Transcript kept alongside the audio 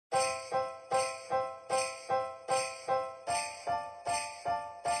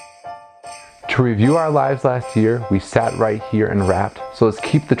To review our lives last year, we sat right here and rapped, so let's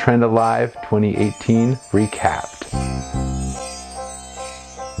keep the trend alive. 2018 recapped.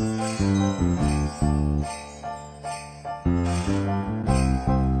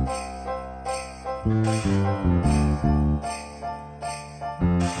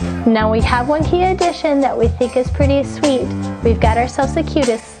 Now we have one key addition that we think is pretty sweet. We've got ourselves the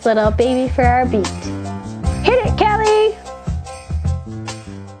cutest little baby for our beat. Hit it, Kelly!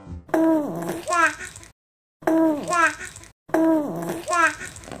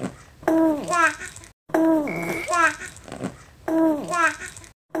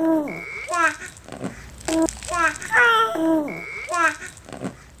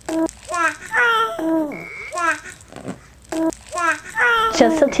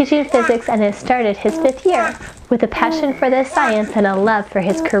 Joe's still teaching physics and has started his 5th year. With a passion for the science and a love for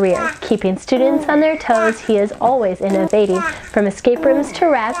his career. Keeping students on their toes, he is always innovating. From escape rooms to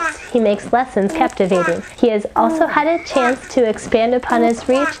raps, he makes lessons captivating. He has also had a chance to expand upon his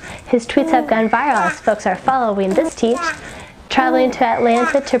reach. His tweets have gone viral as folks are following this teach. Traveling to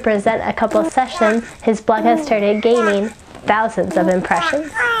Atlanta to present a couple sessions, his blog has started gaining thousands of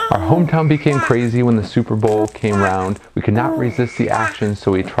impressions. Our hometown became crazy when the Super Bowl came round. We could not resist the action,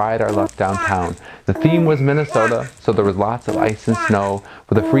 so we tried our luck downtown. The theme was Minnesota, so there was lots of ice and snow,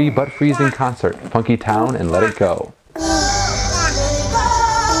 with a free but freezing concert, Funky Town and Let It Go.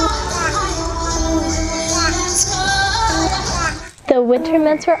 The winter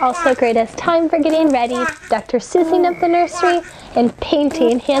months were also great as time for getting ready, Dr. Seussing up the nursery, and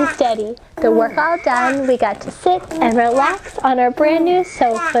painting hand steady. The work all done, we got to sit and relax on our brand new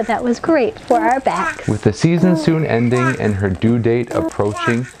sofa that was great for our backs. With the season soon ending and her due date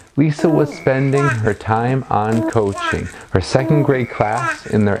approaching, Lisa was spending her time on coaching her 2nd grade class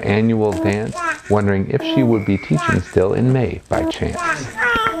in their annual dance, wondering if she would be teaching still in May by chance.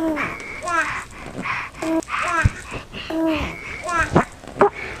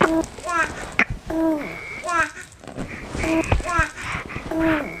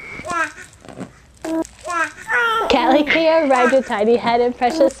 Callie K arrived with tiny head and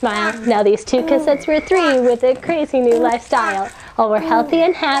precious smile. Now these 2 Cossettes were 3 with a crazy new lifestyle. All were healthy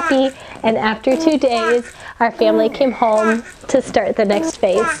and happy, and after 2 days, our family came home to start the next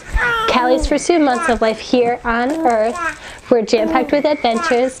phase. Callie's first few months of life here on Earth were jam-packed with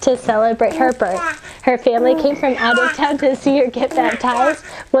adventures to celebrate her birth. Her family came from out of town to see her get baptized.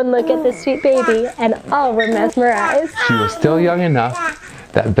 One look at the sweet baby, and all were mesmerized. She was still young enough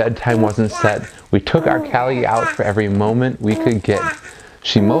that bedtime wasn't set. We took our Callie out for every moment we could get.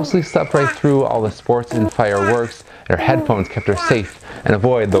 She mostly slept right through all the sports and fireworks, and her headphones kept her safe and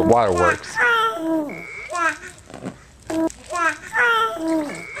avoided the waterworks.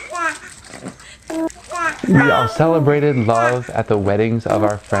 We all celebrated love at the weddings of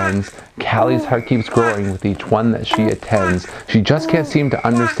our friends. Callie's heart keeps growing with each one that she attends. She just can't seem to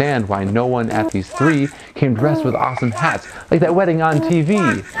understand why no one at these 3 came dressed with awesome hats like that wedding on TV.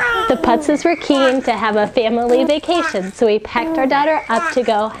 The Putzes were keen to have a family vacation, so we packed our daughter up to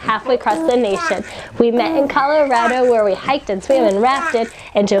go halfway across the nation. We met in Colorado where we hiked and swam and rafted,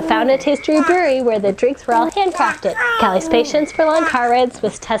 and Joe found a tasty brewery where the drinks were all handcrafted. Callie's patience for long car rides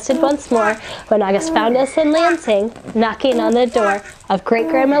was tested once more when August found us in Lansing, knocking on the door of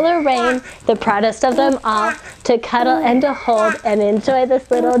great-grandma Lorraine, the proudest of them all, to cuddle and to hold and enjoy this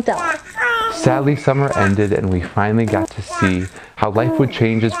little doll. Sadly, summer ended and we finally got to see how life would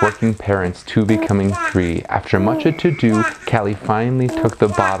change as working parents, 2 becoming 3. After much to-do, Callie finally took the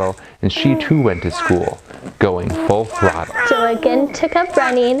bottle and she too went to school, going full throttle. Joe again took up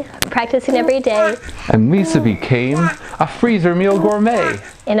running, practicing every day. And Lisa became a freezer meal gourmet.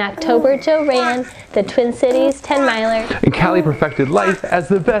 In October, Joe ran the Twin Cities 10-miler. And Callie perfected life as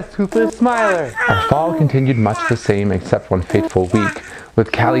the best toothless smiler. Our fall continued much the same except one fateful week.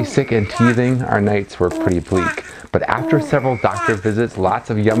 With Callie sick and teething, our nights were pretty bleak. But after several doctor visits, lots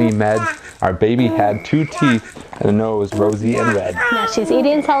of yummy meds, our baby had 2 teeth and a nose rosy and red. Now she's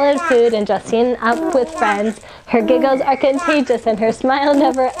eating solid food and dressing up with friends. Her giggles are contagious and her smile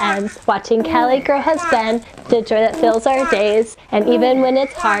never ends. Watching Callie grow has been the joy that fills our days. And even when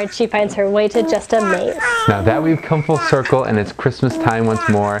it's hard, she finds her way to just amaze. Now that we've come full circle and it's Christmas time once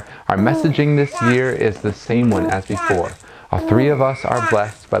more, our messaging this year is the same one as before. All 3 of us are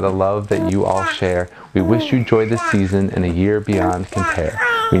blessed by the love that you all share. We wish you joy this season and a year beyond compare.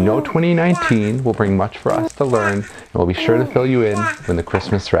 We know 2019 will bring much for us to learn, and we'll be sure to fill you in when the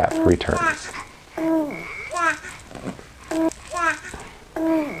Christmas wrap returns.